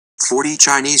40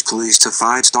 Chinese police to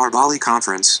 5-star Bali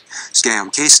conference, scam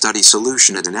case study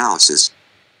solution and analysis.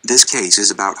 This case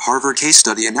is about Harvard case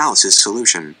study analysis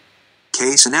solution.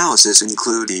 Case analysis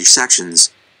include these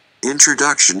sections: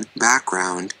 Introduction,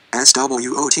 Background,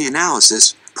 SWOT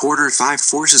analysis, Porter 5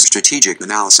 Forces strategic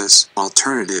analysis,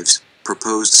 alternatives,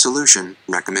 proposed solution,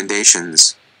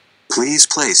 recommendations. Please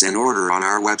place an order on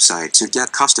our website to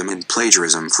get custom and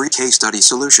plagiarism-free case study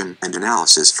solution and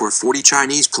analysis for 40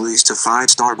 Chinese police to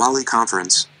 5-star Bali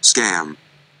conference, scam.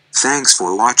 Thanks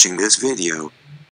for watching this video.